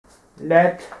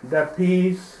Let the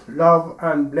peace, love,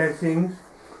 and blessings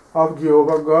of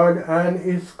Jehovah God and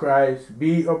His Christ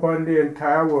be upon the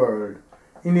entire world.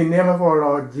 In the name of our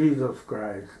Lord Jesus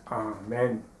Christ.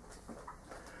 Amen.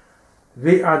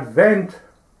 The advent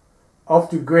of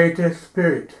the greatest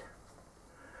Spirit,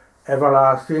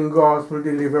 everlasting gospel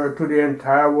delivered to the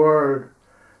entire world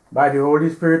by the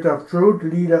Holy Spirit of truth,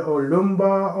 leader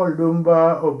OLUMBA,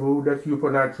 Obu, the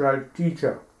supernatural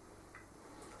teacher.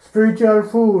 Spiritual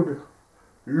food,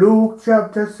 Luke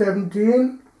chapter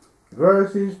 17,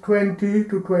 verses 20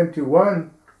 to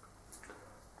 21.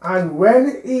 And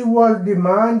when he was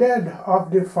demanded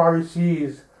of the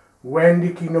Pharisees when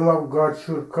the kingdom of God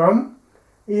should come,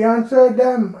 he answered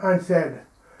them and said,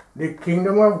 The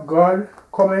kingdom of God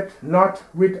cometh not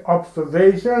with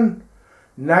observation,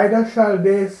 neither shall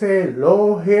they say,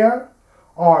 Lo here,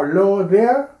 or Lo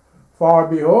there, for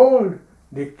behold,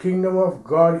 the kingdom of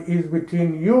God is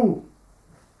within you.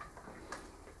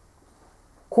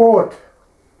 Quote,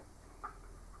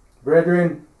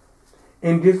 Brethren,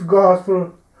 in this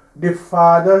gospel, the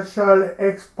Father shall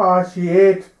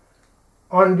expatiate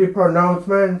on the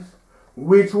pronouncements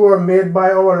which were made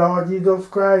by our Lord Jesus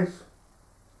Christ.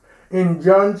 In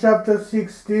John chapter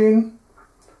 16,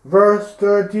 verse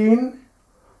 13,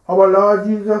 our Lord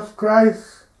Jesus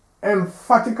Christ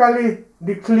emphatically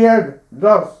declared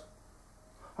thus,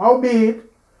 Howbeit,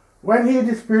 when he,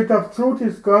 the Spirit of truth,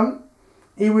 is come,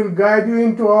 he will guide you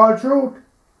into all truth.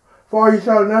 For he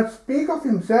shall not speak of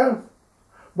himself,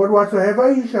 but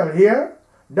whatsoever he shall hear,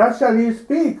 that shall he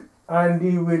speak, and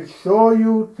he will show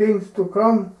you things to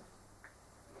come.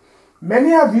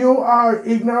 Many of you are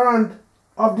ignorant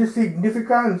of the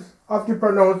significance of the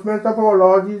pronouncements of our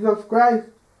Lord Jesus Christ.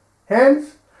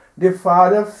 Hence, the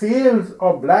Father feels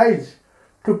obliged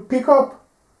to pick up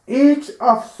each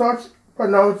of such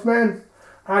pronouncements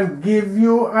and give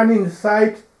you an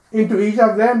insight into each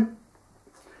of them.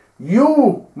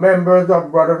 You, members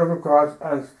of Brothers of the Cross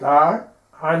and Star,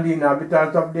 and the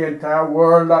inhabitants of the entire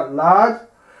world at large,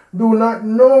 do not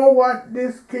know what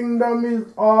this kingdom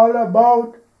is all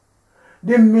about.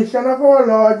 The mission of our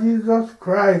Lord Jesus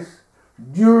Christ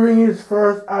during his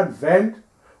first advent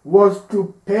was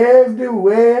to pave the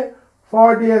way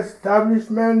for the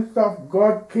establishment of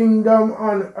God's kingdom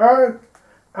on earth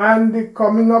and the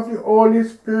coming of the Holy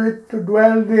Spirit to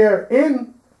dwell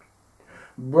therein.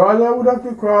 Brotherhood of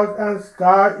the Cross and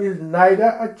Star is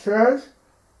neither a church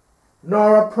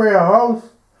nor a prayer house,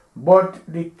 but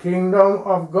the kingdom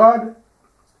of God.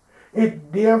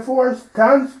 It therefore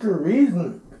stands to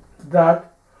reason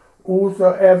that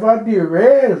whosoever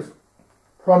derails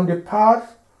from the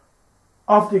path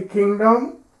of the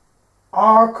kingdom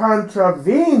or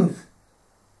contravenes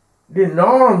the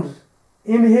norms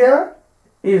in here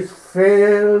is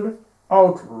failed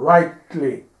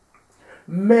outrightly.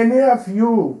 Many of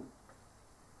you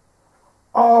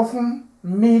often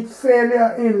meet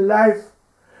failure in life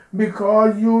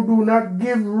because you do not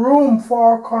give room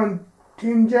for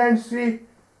contingency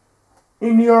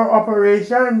in your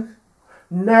operations,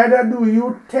 neither do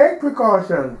you take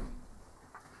precautions.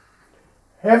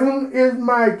 Heaven is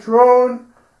my throne,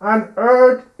 and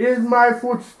earth is my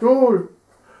footstool.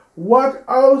 What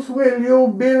house will you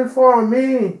build for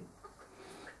me?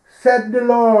 Said the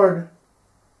Lord.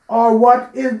 Or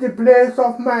what is the place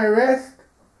of my rest?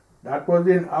 That was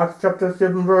in Acts chapter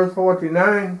 7, verse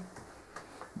 49.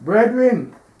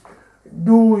 Brethren,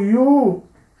 do you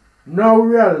now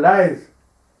realize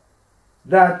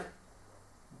that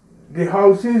the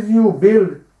houses you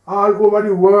build all over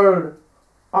the world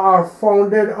are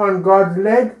founded on God's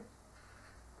leg?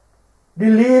 The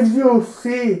leaves you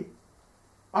see,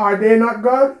 are they not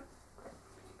God?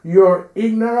 Your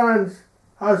ignorance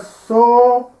has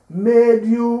so made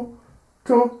you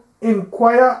to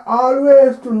inquire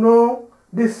always to know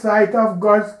the site of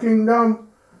God's kingdom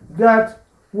that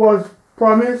was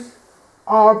promised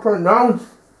or pronounced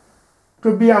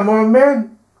to be among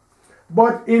men.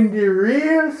 But in the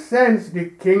real sense, the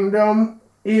kingdom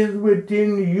is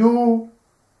within you,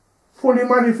 fully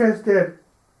manifested.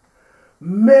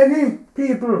 Many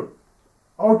people,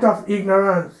 out of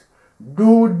ignorance,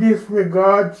 do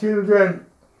disregard children,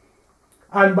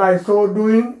 and by so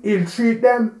doing, ill-treat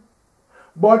them.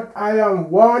 But I am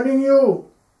warning you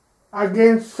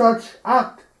against such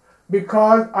act,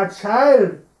 because a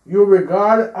child you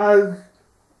regard as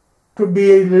to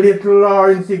be little or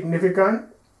insignificant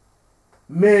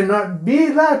may not be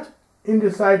that in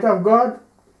the sight of God.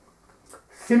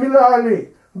 Similarly,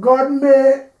 God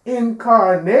may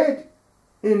incarnate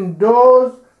in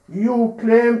those you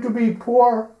claim to be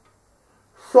poor.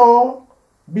 So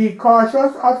be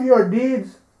cautious of your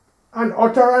deeds and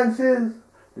utterances,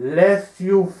 lest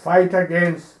you fight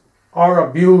against or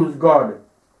abuse God.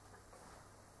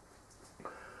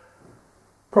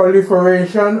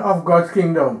 Proliferation of God's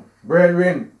kingdom.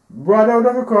 Brethren, brotherhood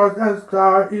of the cross and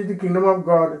star is the kingdom of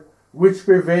God, which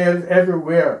prevails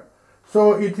everywhere.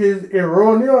 So it is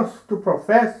erroneous to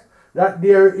profess that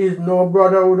there is no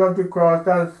brotherhood of the cross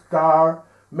and star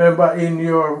member in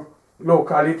your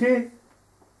locality.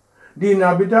 The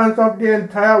inhabitants of the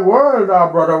entire world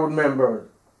are brotherhood members.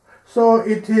 So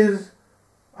it is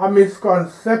a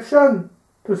misconception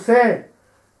to say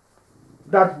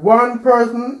that one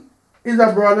person is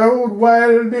a brotherhood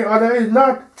while the other is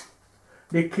not.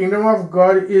 The kingdom of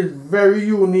God is very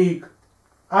unique.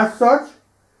 As such,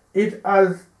 it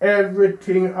has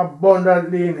everything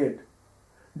abundantly in it.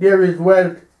 There is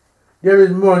wealth, there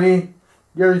is money,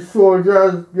 there is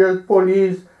soldiers, there is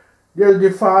police, there is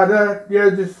the Father, there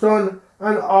is the Son,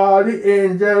 and all the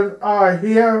angels are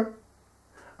here.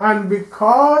 And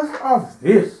because of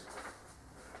this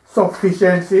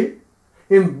sufficiency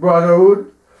in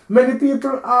brotherhood, many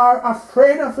people are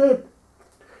afraid of it.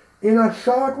 In a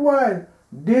short while,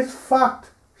 this fact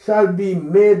shall be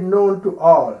made known to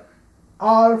all.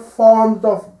 All forms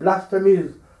of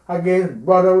blasphemies against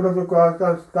brotherhood of the cross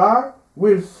and star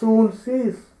will soon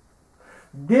cease.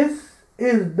 This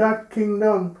is that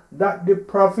kingdom that the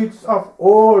prophets of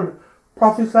old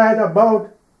prophesied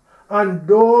about, and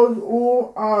those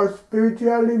who are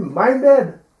spiritually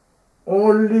minded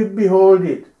only behold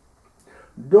it.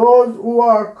 Those who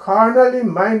are carnally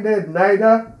minded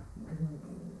neither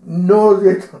knows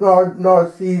it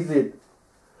nor sees it.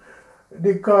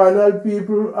 The carnal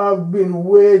people have been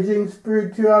waging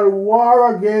spiritual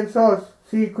war against us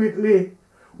secretly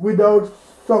without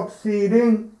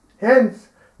succeeding. Hence,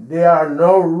 they are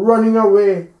now running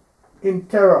away in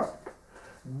terror.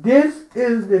 This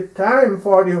is the time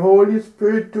for the Holy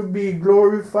Spirit to be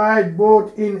glorified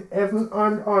both in heaven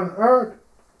and on earth.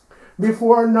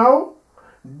 Before now,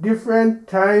 different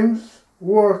times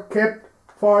were kept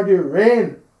for the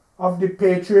reign of the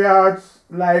patriarchs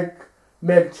like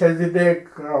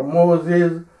Melchizedek,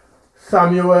 Moses,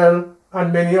 Samuel,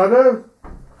 and many others.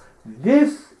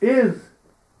 This is,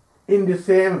 in the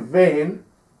same vein,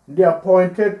 the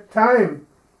appointed time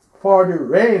for the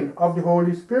reign of the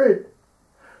Holy Spirit.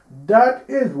 That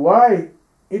is why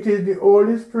it is the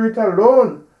Holy Spirit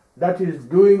alone that is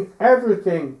doing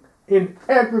everything in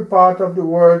every part of the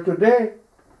world today.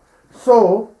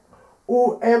 So,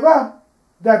 whoever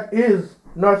that is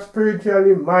not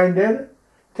spiritually minded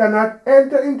cannot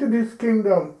enter into this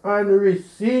kingdom and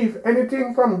receive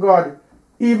anything from God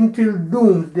even till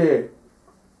doomsday.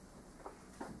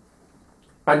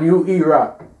 A new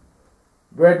era.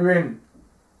 Brethren,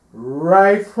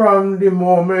 right from the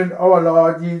moment our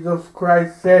Lord Jesus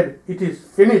Christ said, "It is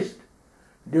finished,"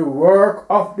 the work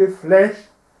of the flesh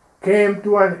came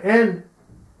to an end.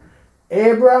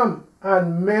 Abraham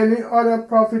and many other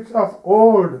prophets of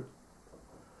old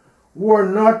were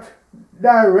not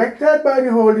directed by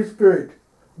the Holy Spirit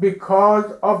because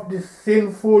of the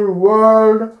sinful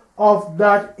world of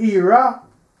that era,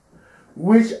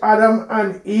 which Adam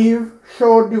and Eve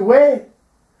showed the way.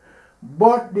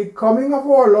 But the coming of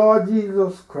our Lord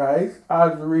Jesus Christ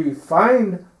has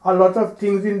refined a lot of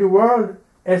things in the world,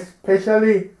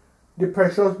 especially the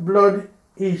precious blood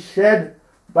he shed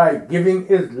by giving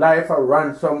his life a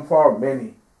ransom for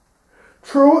many.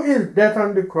 Through his death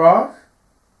on the cross,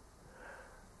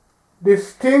 the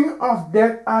sting of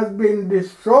death has been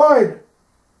destroyed,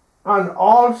 and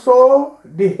also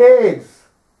the Hades.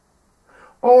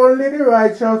 Only the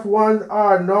righteous ones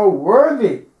are now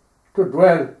worthy to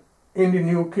dwell in the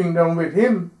new kingdom with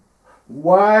him,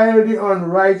 while the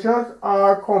unrighteous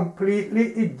are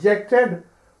completely ejected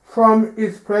from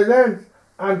his presence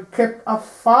and kept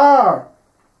afar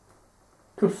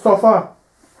to suffer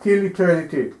till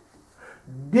eternity.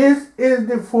 This is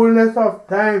the fullness of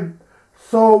time.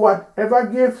 So whatever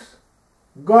gifts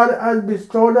God has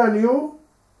bestowed on you,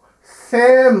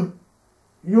 same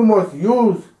you must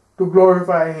use to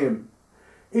glorify him.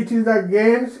 It is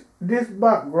against this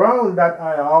background that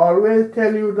I always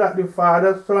tell you that the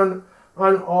Father, Son,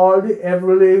 and all the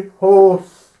heavenly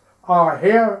hosts are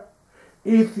here.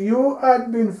 If you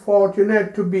had been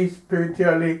fortunate to be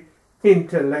spiritually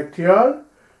intellectual,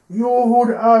 you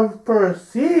would have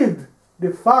perceived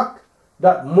the fact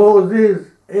that Moses,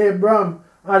 Abraham,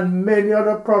 and many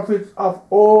other prophets of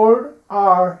old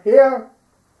are here.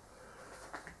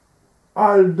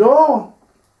 Although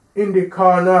in the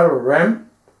carnal realm,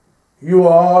 you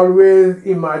always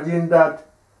imagine that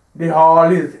the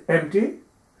hall is empty,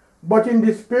 but in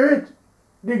the spirit,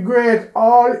 the great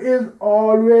hall is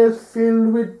always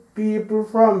filled with people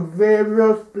from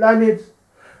various planets,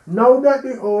 Now that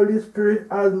the Holy Spirit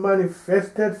has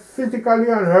manifested physically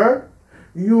on earth,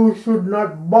 you should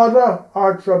not bother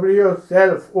or trouble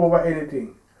yourself over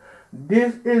anything.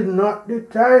 This is not the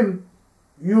time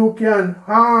you can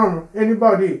harm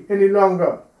anybody any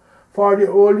longer, for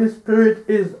the Holy Spirit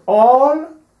is all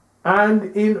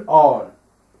and in all.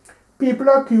 People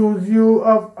accuse you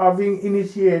of having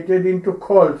initiated into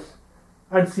cults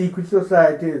and secret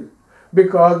societies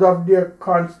because of their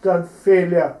constant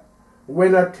failure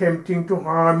when attempting to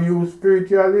harm you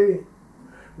spiritually.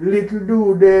 Little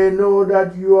do they know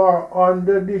that you are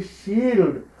under the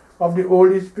shield of the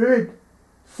Holy Spirit.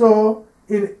 So,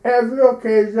 in every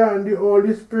occasion, the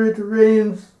Holy Spirit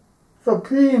reigns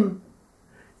supreme.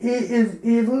 He is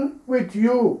even with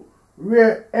you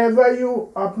wherever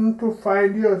you happen to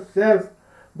find yourself.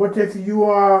 But if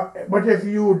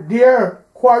you dare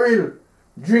quarrel,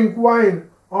 drink wine,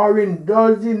 or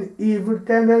indulge in evil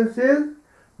tendencies,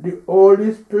 the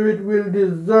Holy Spirit will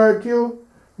desert you,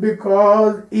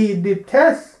 because he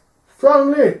detests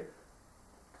strongly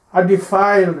a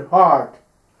defiled heart.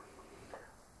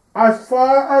 As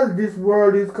far as this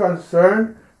world is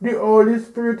concerned, the Holy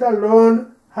Spirit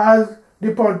alone has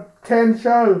the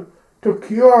potential to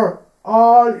cure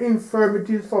all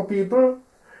infirmities for people.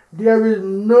 There is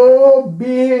no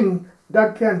being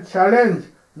that can challenge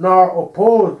nor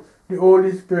oppose the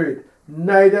Holy Spirit,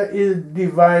 neither is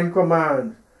divine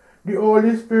command. The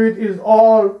Holy Spirit is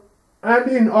all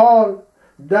and in all.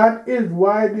 That is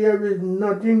why there is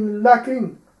nothing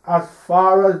lacking as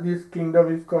far as this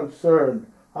kingdom is concerned.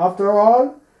 After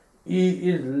all, he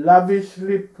is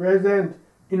lavishly present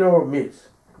in our midst.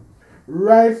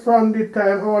 Right from the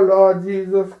time our Lord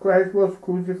Jesus Christ was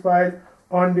crucified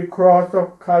on the cross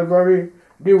of Calvary,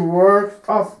 the works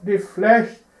of the flesh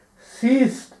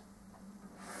ceased,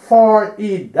 for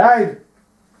he died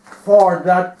for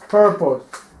that purpose.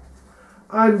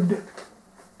 And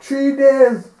 3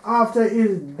 days after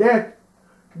his death,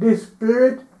 the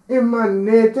Spirit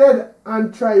emanated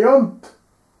and triumphed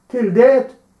till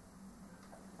death.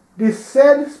 The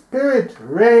said Spirit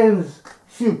reigns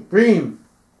supreme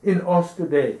in us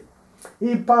today.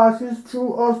 He passes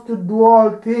through us to do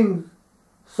all things.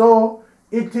 So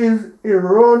it is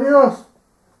erroneous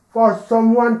for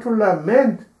someone to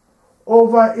lament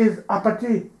over his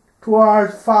apathy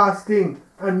towards fasting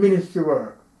and ministry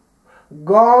work.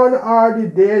 Gone are the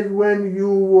days when you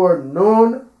were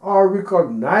known or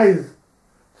recognized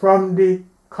from the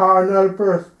carnal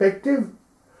perspective,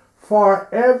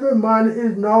 for every man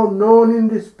is now known in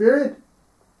the Spirit.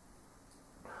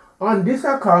 On this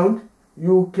account,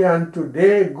 you can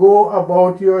today go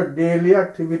about your daily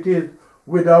activities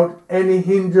without any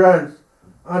hindrance,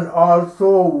 and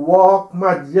also walk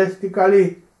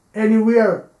majestically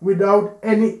anywhere without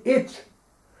any itch.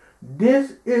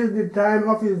 This is the time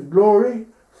of his glory,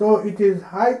 so it is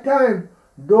high time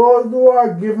those who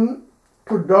are given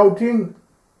to doubting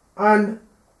and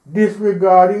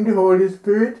disregarding the Holy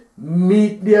Spirit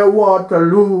meet their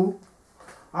Waterloo.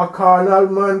 A carnal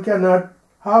man cannot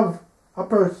have a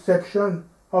perception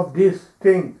of this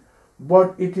thing,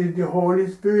 but it is the Holy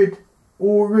Spirit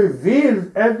who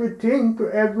reveals everything to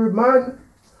every man.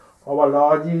 Our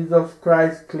Lord Jesus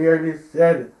Christ clearly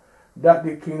said that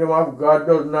the kingdom of God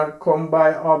does not come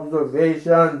by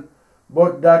observation,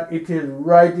 but that it is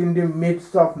right in the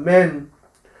midst of men.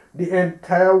 The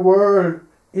entire world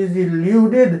is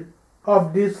eluded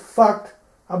of this fact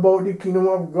about the kingdom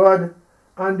of God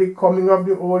and the coming of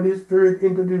the Holy Spirit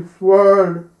into this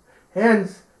world.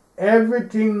 Hence,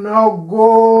 everything now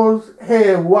goes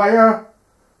haywire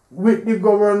with the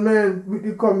government, with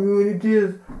the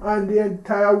communities, and the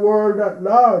entire world at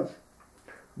large.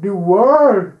 The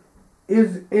world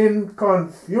is in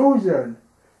confusion.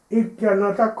 It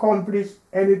cannot accomplish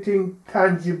anything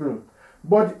tangible.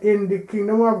 But in the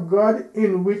kingdom of God,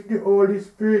 in which the Holy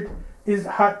Spirit is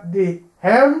at the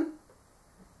helm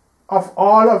of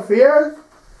all affairs,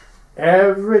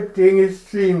 everything is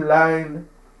streamlined.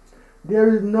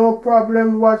 There is no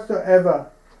problem whatsoever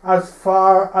as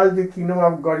far as the kingdom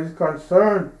of God is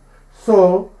concerned.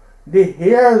 So, the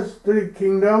heirs to the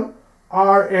kingdom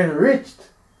are enriched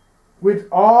with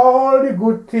all the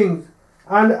good things,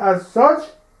 and as such,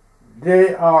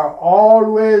 they are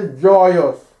always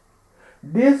joyous.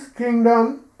 This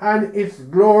kingdom and its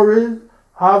glories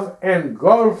have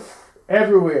engulfed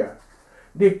everywhere.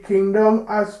 The kingdom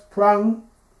has sprung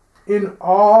in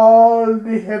all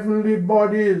the heavenly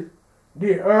bodies,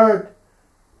 the earth,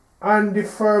 and the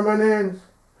firmaments.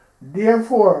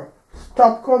 Therefore,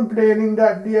 stop complaining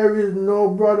that there is no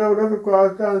brotherhood of the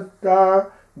cross and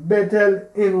star Bethel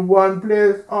in one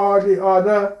place or the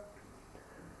other.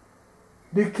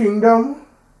 The kingdom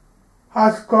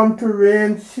has come to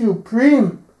reign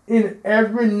supreme in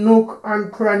every nook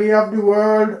and cranny of the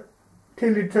world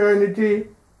till eternity.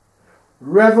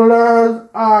 Revelers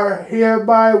are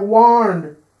hereby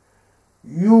warned.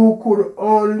 You could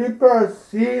only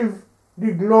perceive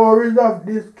the glories of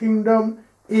this kingdom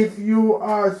if you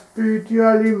are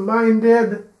spiritually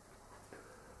minded.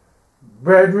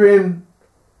 Brethren,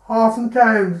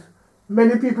 oftentimes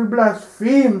many people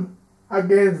blaspheme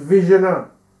against visioner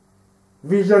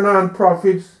and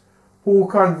prophets who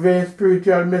convey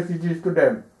spiritual messages to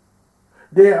them.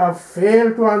 They have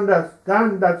failed to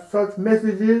understand that such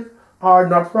messages are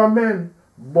not from men,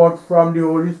 but from the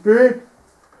Holy Spirit.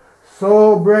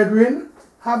 So, brethren,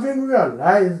 having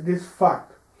realized this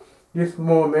fact, this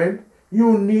moment,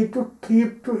 you need to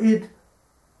keep to it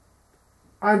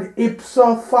an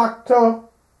ipso facto,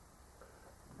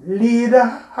 lead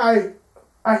a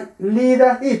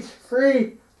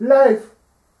hitch-free life.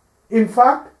 In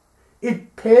fact,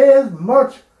 it pays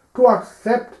much to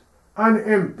accept and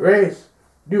embrace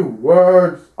the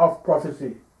words of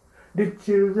prophecy. The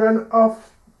children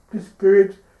of the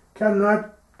Spirit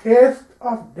cannot taste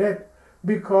of death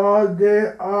because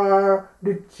they are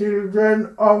the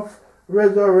children of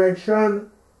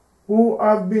resurrection who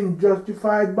have been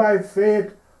justified by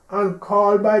faith and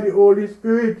called by the Holy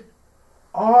Spirit.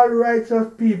 All righteous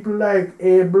people like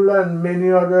Abel and many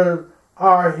others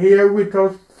are here with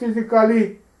us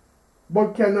physically,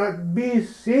 but cannot be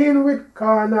seen with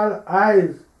carnal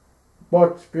eyes,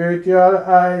 but spiritual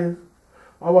eyes.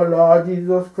 Our Lord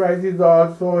Jesus Christ is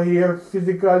also here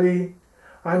physically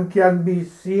and can be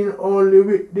seen only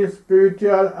with the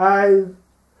spiritual eyes.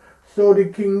 So the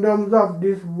kingdoms of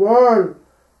this world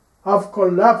have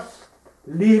collapsed,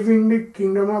 leaving the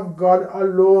kingdom of God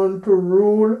alone to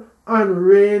rule and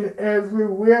reign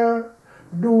everywhere.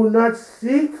 Do not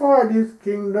seek for this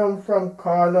kingdom from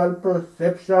carnal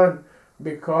perception,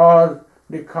 because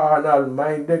the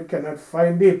carnal-minded cannot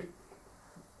find it.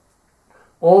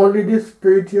 Only the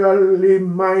spiritually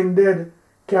minded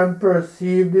can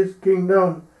perceive this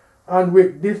kingdom, and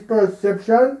with this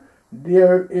perception,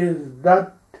 there is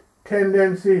that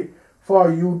tendency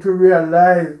for you to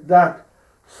realize that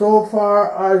so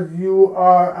far as you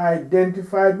are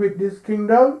identified with this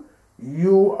kingdom,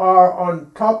 you are on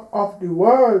top of the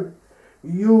world.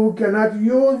 You cannot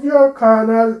use your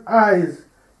carnal eyes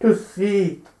to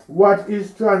see what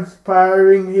is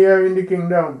transpiring here in the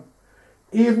kingdom.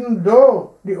 Even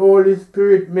though the Holy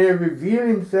Spirit may reveal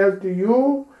himself to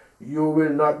you, you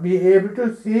will not be able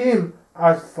to see him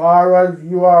as far as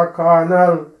you are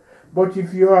carnal. But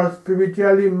if you are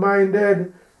spiritually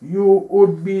minded, you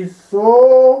would be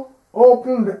so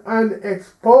opened and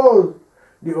exposed.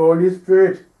 The Holy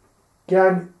Spirit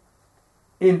can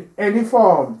in any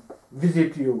form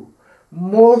visit you.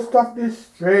 Most of the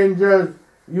strangers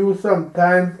you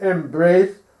sometimes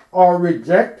embrace or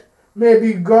reject may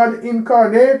be God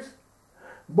incarnate,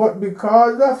 but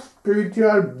because of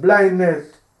spiritual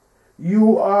blindness,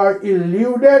 you are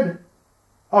eluded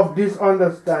of this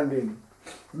understanding.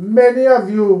 Many of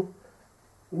you,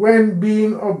 when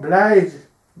being obliged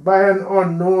by an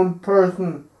unknown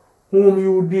person whom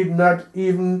you did not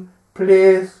even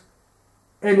place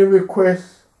any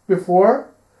requests before,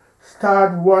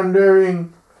 start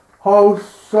wondering how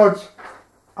such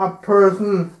a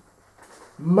person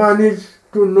managed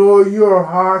to know your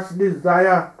heart's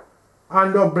desire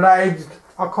and obliged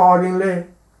accordingly.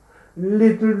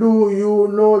 Little do you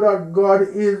know that God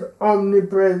is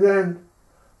omnipresent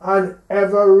and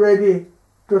ever ready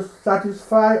to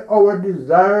satisfy our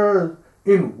desires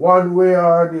in one way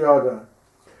or the other.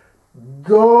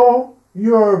 Though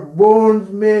your bones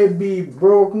may be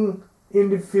broken in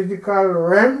the physical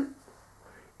realm,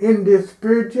 in the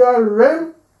spiritual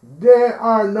realm, they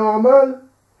are normal.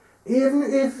 Even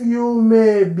if you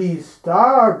may be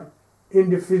starved in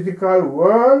the physical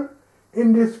world,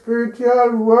 in the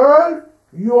spiritual world,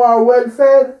 you are well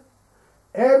fed.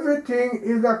 Everything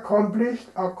is accomplished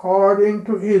according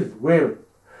to his will.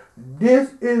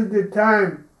 This is the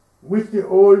time which the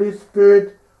Holy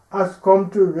Spirit has come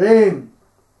to reign.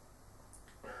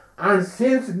 And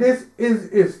since this is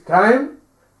his time,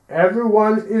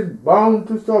 everyone is bound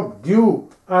to subdue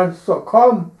and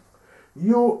succumb.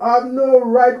 You have no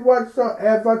right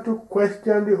whatsoever to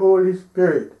question the Holy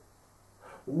Spirit,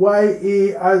 why he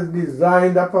has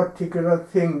designed a particular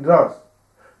thing thus.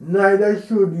 Neither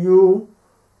should you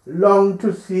long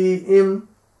to see him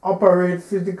operate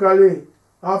physically.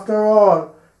 After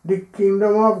all, the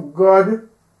kingdom of God,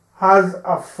 has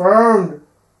affirmed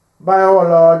by our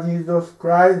Lord Jesus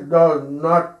Christ, does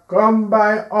not come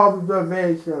by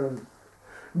observation.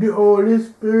 The Holy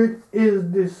Spirit is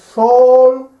the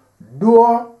sole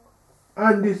doer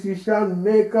and decision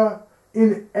maker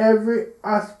in every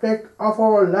aspect of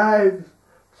our lives.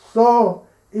 So,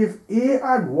 if he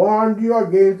had warned you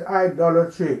against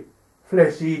idolatry,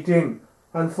 flesh eating,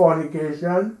 and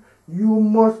fornication, you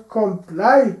must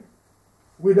comply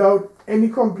without any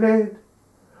complaint.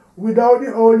 Without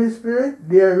the Holy Spirit,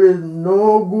 there is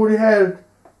no good health,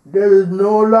 there is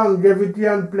no longevity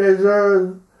and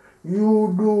pleasures.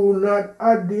 You do not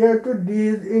adhere to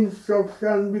these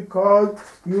instructions because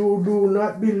you do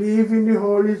not believe in the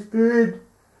Holy Spirit.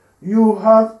 You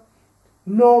have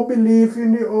no belief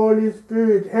in the Holy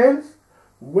Spirit. Hence,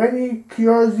 when he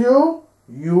cures you,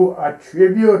 you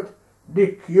attribute the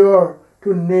cure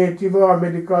to native or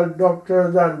medical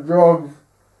doctors and drugs.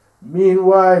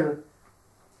 Meanwhile,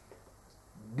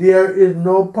 there is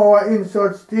no power in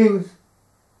such things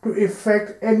to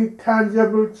effect any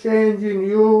tangible change in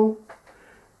you.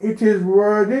 It is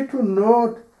worthy to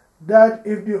note that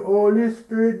if the Holy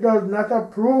Spirit does not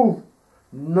approve,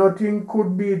 nothing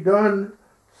could be done.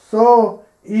 So,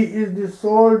 he is the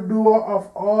sole doer of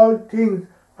all things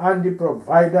and the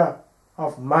provider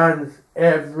of man's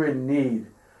every need.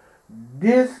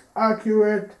 This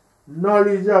accurate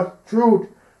knowledge of truth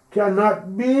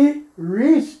cannot be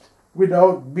reached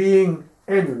without being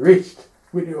enriched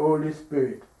with the Holy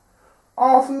Spirit.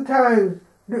 Oftentimes,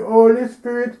 the Holy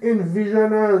Spirit in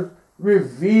visioners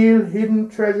reveal hidden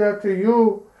treasure to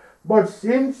you, but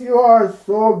since you are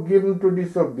so given to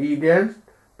disobedience,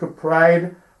 to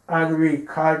pride and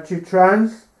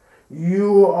recalcitrance,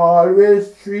 you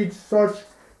always treat such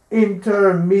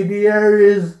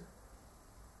intermediaries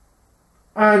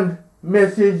and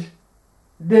message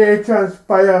they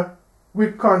transpire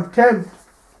with contempt.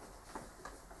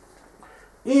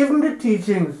 Even the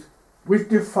teachings which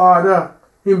the Father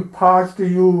imparts to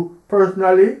you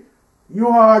personally,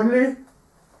 you hardly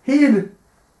heed.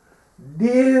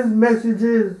 These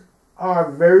messages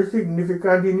are very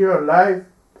significant in your life,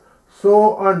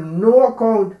 so on no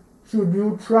account should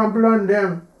you trample on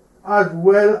them, as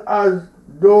well as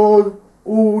those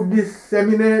who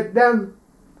disseminate them,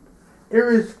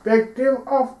 irrespective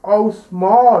of how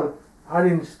small an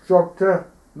instructor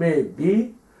may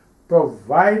be,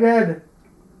 provided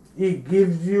he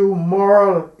gives you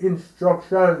moral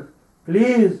instructions.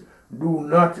 Please do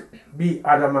not be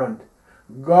adamant.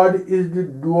 God is the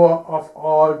doer of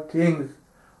all things,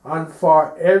 and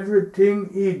for everything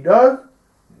he does,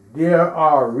 there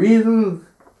are reasons.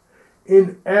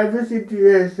 In every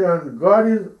situation, God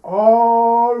is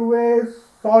always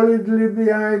solidly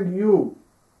behind you.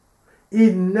 He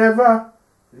never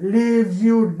leaves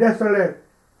you desolate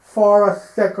for a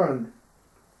second.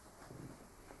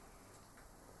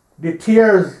 The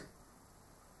tears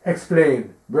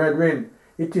explain, brethren,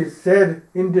 it is said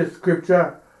in the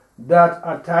scripture that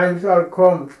a time shall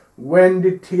come when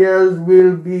the tears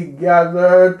will be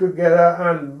gathered together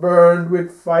and burned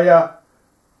with fire.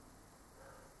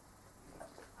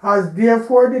 As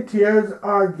therefore the tears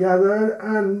are gathered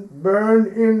and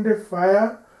burned in the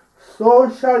fire,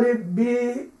 so shall it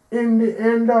be in the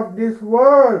end of this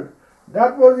world.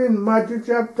 That was in Matthew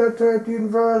chapter 13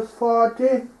 verse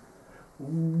 40.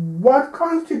 What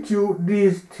constitute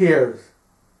these tears?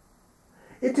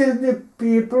 It is the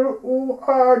people who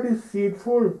are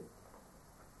deceitful,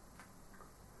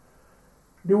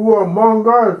 the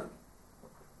warmongers,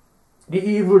 the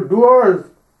evildoers,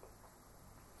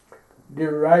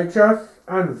 the righteous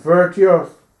and virtuous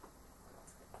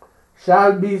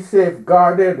shall be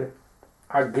safeguarded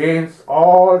against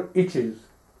all itches.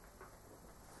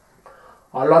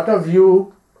 A lot of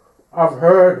you have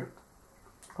heard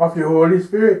of the Holy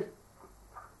Spirit,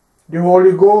 the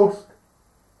Holy Ghost,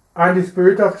 and the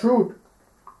Spirit of Truth.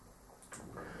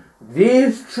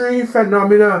 These three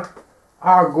phenomena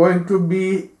are going to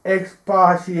be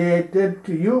expatiated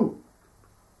to you.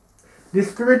 The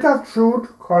Spirit of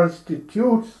Truth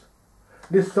constitutes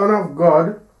the Son of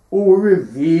God who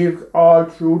reveals all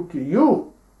truth to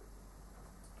you.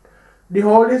 The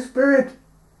Holy Spirit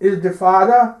is the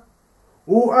Father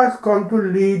who has come to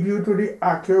lead you to the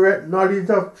accurate knowledge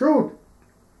of truth.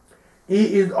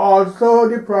 He is also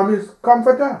the promised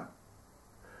Comforter.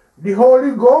 The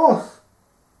Holy Ghost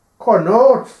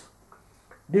connotes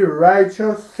the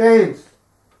righteous saints,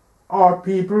 or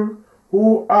people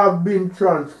who have been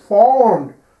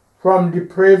transformed from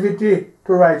depravity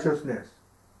to righteousness.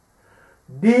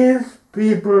 These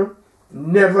people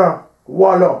never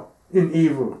wallow in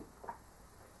evil.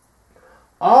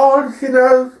 All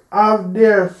sinners have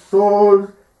their souls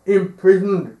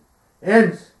imprisoned.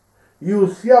 Hence,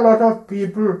 you see a lot of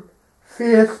people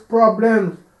face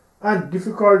problems and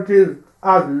difficulties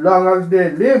as long as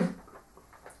they live.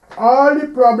 All the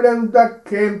problems that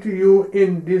came to you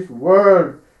in this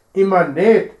world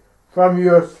emanate from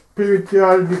your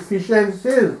spiritual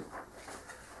deficiencies.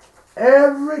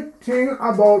 Everything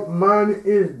about man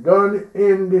is done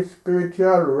in the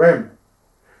spiritual realm.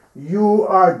 You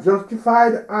are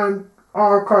justified and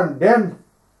are condemned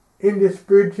in the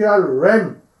spiritual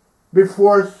realm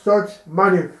before such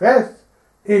manifests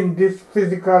in this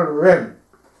physical realm.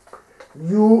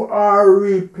 You are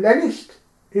replenished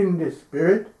in the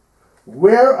spirit,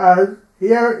 whereas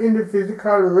here in the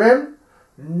physical realm,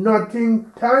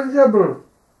 nothing tangible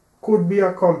could be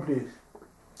accomplished.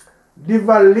 The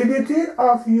validity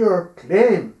of your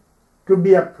claim to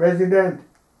be a president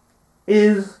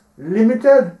is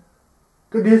limited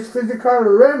to this physical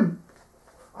realm.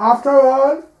 After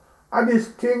all, a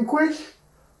distinguished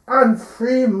and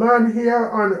free man here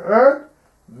on earth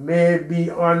may be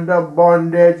under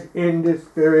bondage in the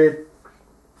spirit.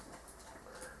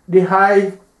 The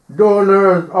high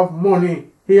donors of money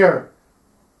here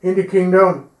in the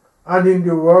kingdom and in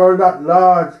the world at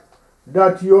large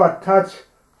that you attach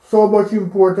so much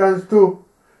importance to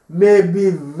may be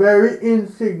very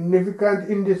insignificant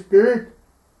in the spirit.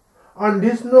 On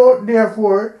this note,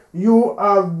 therefore, you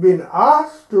have been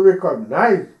asked to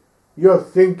recognize your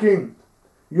thinking.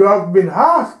 You have been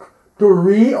asked to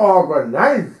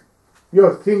reorganize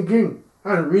your thinking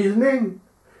and reasoning.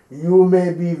 You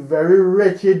may be very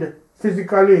wretched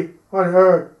physically on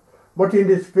earth, but in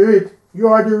the spirit you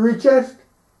are the richest.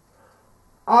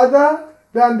 Other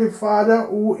than the Father,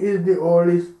 who is the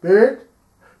Holy Spirit,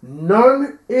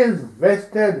 none is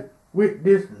vested with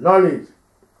this knowledge.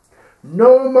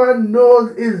 No man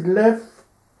knows his left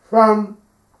from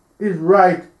his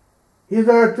right.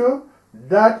 Hitherto,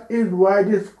 that is why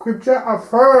the scripture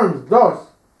affirms thus.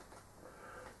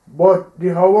 But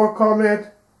the hour cometh,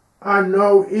 and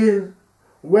now is,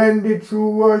 when the true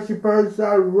worshippers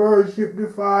shall worship the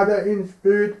Father in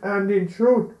spirit and in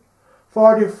truth.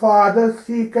 For the Father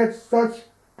seeketh such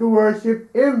to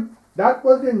worship him. That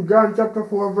was in John chapter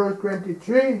 4 verse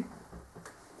 23.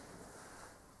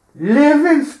 Live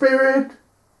in spirit.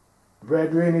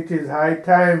 Brethren, it is high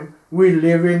time we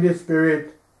live in the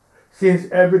spirit,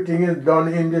 since everything is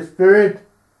done in the spirit.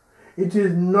 It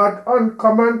is not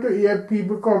uncommon to hear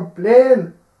people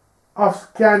complain of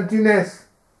scantiness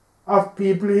of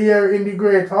people here in the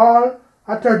Great Hall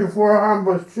at 34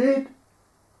 Humble Street.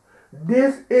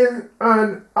 This is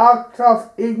an act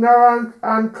of ignorance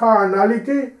and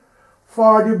carnality,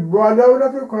 for the brotherhood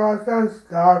of the cross and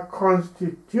star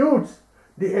constitutes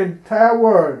the entire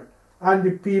world, and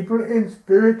the people in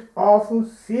spirit often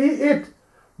see it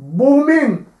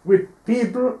booming with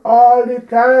people all the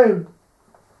time.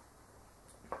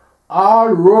 All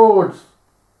roads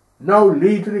now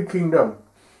lead to the kingdom.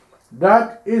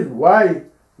 That is why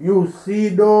you see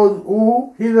those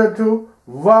who hitherto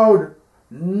vowed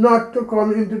not to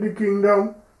come into the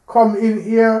kingdom come in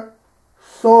here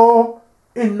so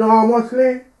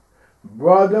enormously.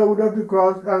 Brotherhood of the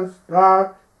cross and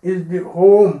star is the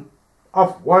home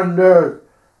of wonders,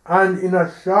 and in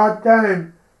a short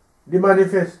time the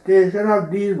manifestation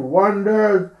of these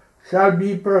wonders shall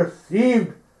be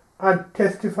perceived and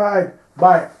testified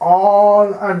by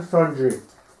all and sundry.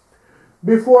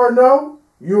 Before now,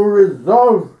 you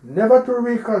resolve never to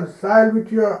reconcile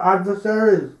with your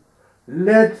adversaries,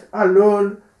 let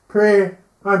alone pray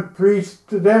and preach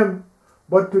to them.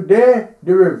 But today,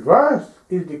 the reverse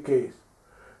is the case.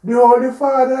 The Holy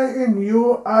Father in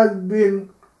you has been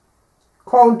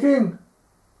counting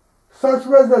such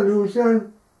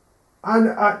resolution and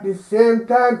at the same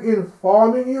time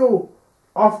informing you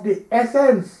of the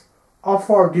essence of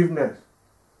forgiveness.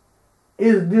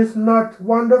 Is this not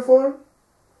wonderful?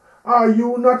 Are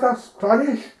you not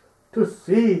astonished to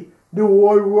see the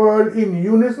whole world in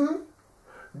unison?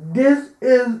 This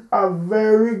is a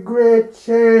very great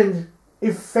change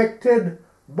effected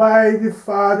by the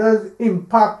Father's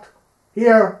impact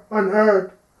here on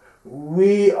earth.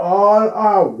 We all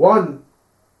are one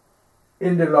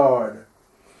in the Lord.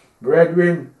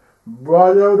 Brethren,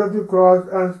 brotherhood of the cross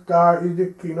and star is the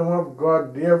kingdom of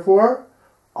God. Therefore,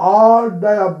 all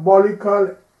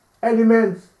diabolical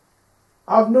elements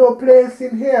have no place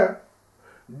in here.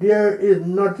 There is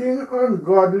nothing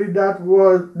ungodly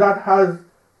that has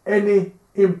any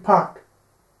impact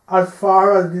as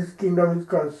far as this kingdom is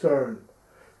concerned.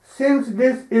 Since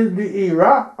this is the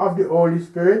era of the Holy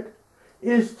Spirit,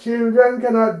 his children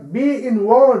cannot be in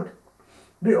want.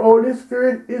 The Holy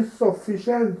Spirit is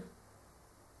sufficient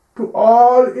to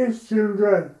all his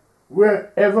children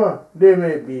wherever they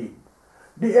may be.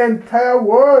 The entire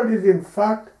world is in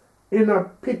fact in a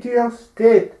piteous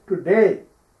state today.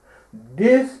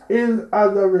 This is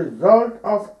as a result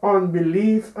of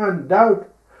unbelief and doubt.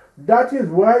 That is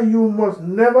why you must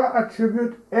never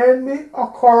attribute any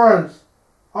occurrence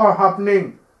or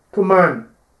happening to man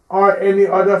or any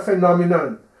other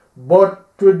phenomenon,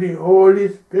 but to the Holy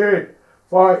Spirit,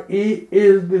 for He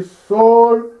is the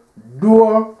sole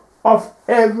doer of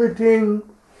everything.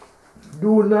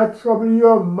 Do not trouble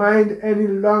your mind any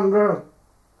longer.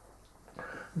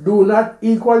 Do not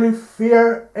equally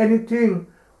fear anything,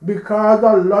 because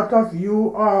a lot of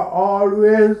you are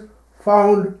always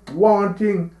found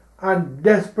wanting and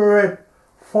desperate,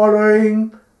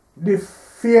 following the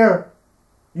fear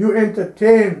you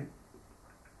entertain.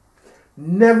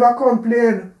 Never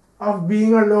complain of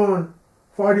being alone,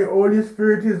 for the Holy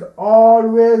Spirit is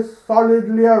always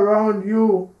solidly around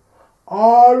you.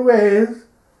 Always,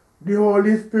 the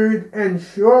Holy Spirit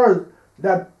ensures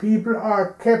that people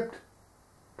are kept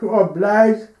to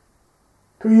oblige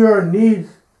to your needs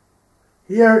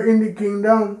here in the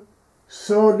kingdom,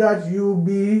 so that you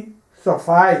be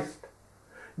sufficed.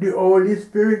 The Holy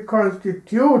Spirit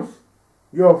constitutes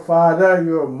your father,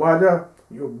 your mother,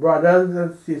 your brothers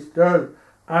and sisters,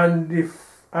 and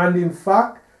in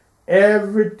fact,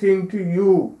 everything to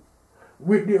you.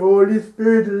 With the Holy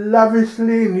Spirit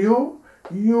lavishly in you,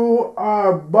 you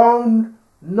are bound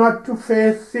not to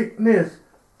face sickness,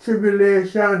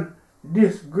 tribulation,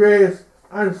 disgrace,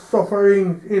 and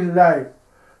sufferings in life.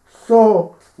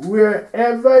 So,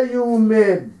 wherever you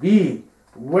may be,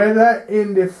 whether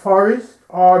in the forest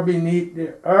or beneath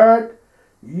the earth,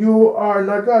 you are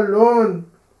not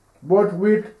alone, but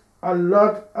with a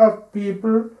lot of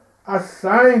people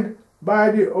assigned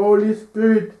by the Holy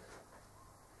Spirit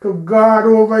to guard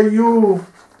over you.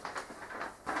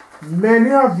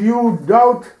 Many of you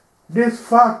doubt this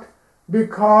fact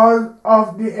because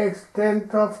of the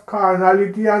extent of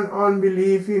carnality and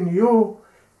unbelief in you.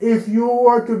 If you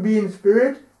were to be in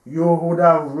spirit, you would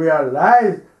have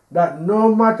realized that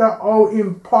no matter how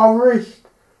impoverished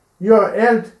your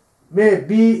health may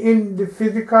be in the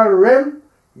physical realm,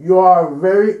 you are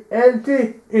very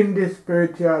healthy in the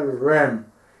spiritual realm.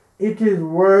 It is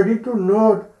worthy to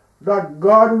note that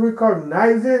God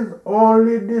recognizes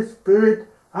only the spirit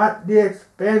at the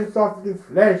expense of the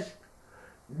flesh.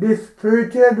 The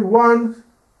spirited ones,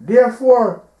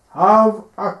 therefore, have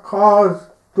a cause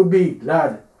to be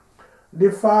glad.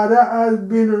 The Father has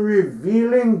been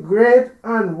revealing great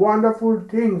and wonderful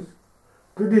things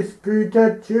to the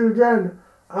spirited children,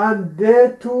 and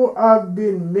they too have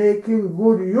been making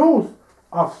good use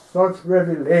of such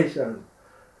revelation.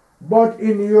 But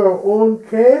in your own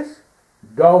case,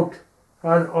 doubt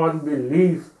and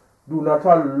unbelief do not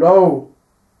allow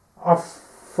a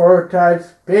fertile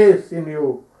space in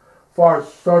you for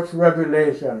such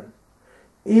revelation.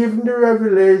 Even the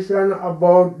revelation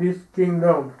about this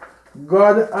kingdom,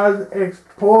 God has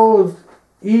exposed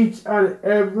each and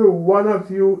every one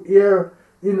of you here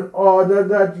in order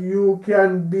that you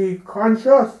can be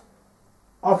conscious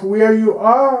of where you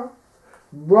are.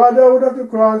 Brotherhood of the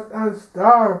cross and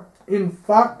star, in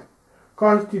fact,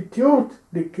 constitute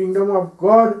the kingdom of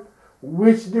God,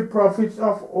 which the prophets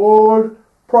of old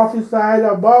prophesied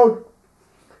about.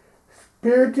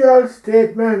 Spiritual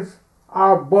statements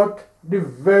are but the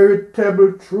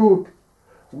veritable truth,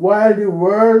 while the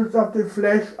words of the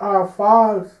flesh are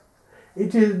false.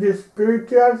 It is the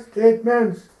spiritual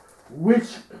statements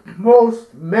which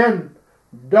most men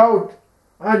doubt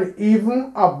and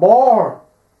even abhor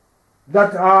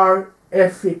that are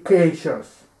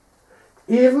efficacious.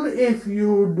 Even if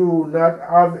you do not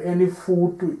have any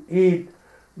food to eat,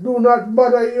 do not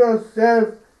bother yourself,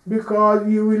 because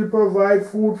you will provide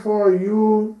food for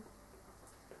you.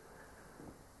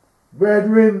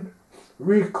 Brethren,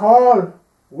 recall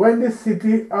when the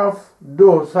city of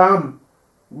Dothan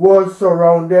was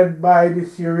surrounded by the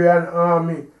Syrian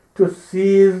army to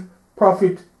seize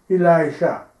Prophet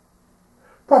Elisha.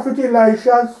 Prophet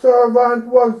Elisha's servant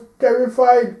was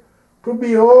terrified to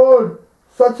behold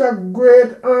such a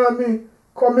great army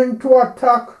coming to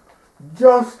attack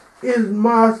just his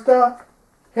master.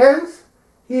 Hence,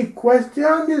 he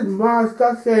questioned his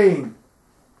master, saying,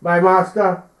 "My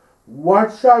master,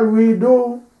 what shall we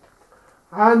do?"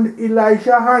 And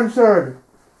Elisha answered,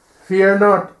 "Fear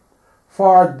not,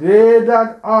 for they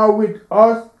that are with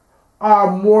us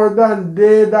are more than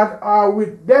they that are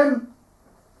with them."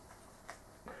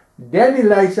 Then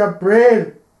Elisha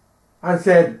prayed and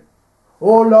said,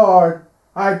 "O Lord,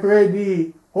 I pray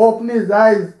thee, open his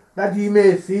eyes that he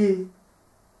may see."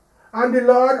 And the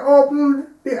Lord opened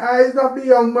the eyes of the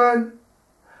young man,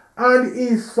 and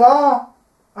he saw,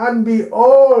 and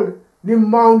behold, the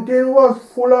mountain was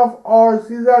full of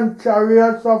horses and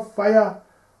chariots of fire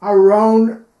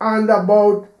around and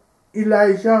about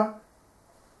Elisha.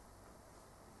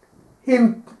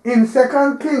 In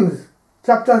 2 Kings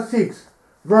chapter 6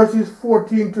 verses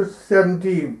 14 to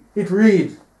 17, it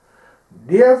reads,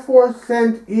 Therefore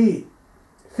sent he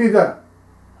thither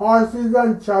horses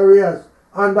and chariots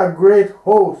and a great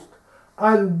host,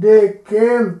 and they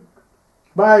came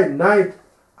by night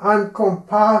and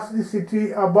compassed the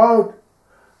city about.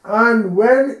 And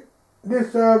when the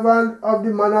servant of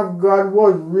the man of God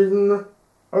was risen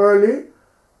early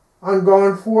and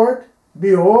gone forth,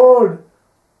 behold,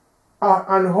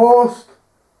 an host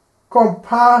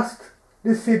compassed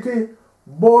the city,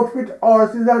 both with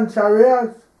horses and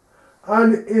chariots.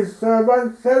 And his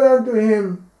servant said unto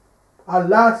him,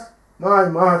 Alas, my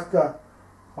master,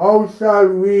 how shall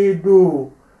we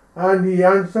do? And he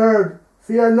answered,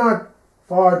 Fear not,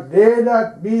 for they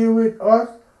that be with us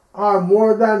are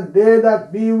more than they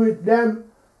that be with them.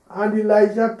 And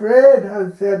Elisha prayed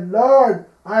and said, Lord,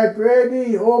 I pray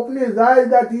thee, open his eyes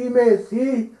that he may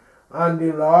see. And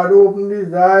the Lord opened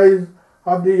his eyes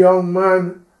of the young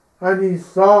man, and he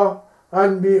saw,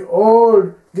 and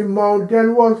behold, the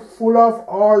mountain was full of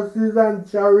horses and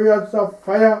chariots of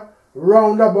fire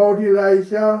round about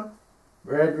Elisha.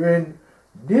 Brethren,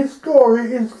 this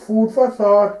story is food for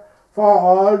thought for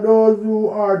all those who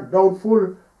are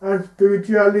doubtful and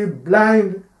spiritually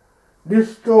blind.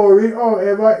 This story,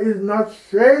 however, is not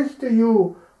strange to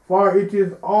you, for it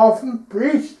is often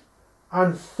preached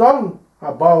and sung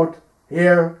about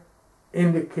here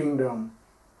in the kingdom.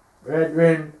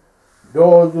 Brethren,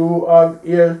 those who have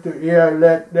ears to hear,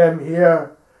 let them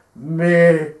hear.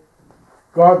 May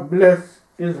God bless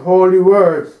his holy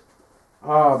words.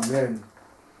 Amen.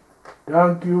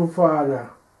 Thank you, Father.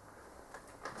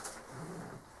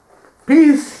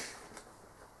 Peace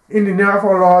in the name of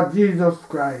our Lord Jesus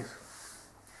Christ.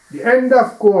 The end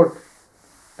of quote.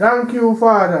 Thank you,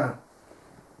 Father.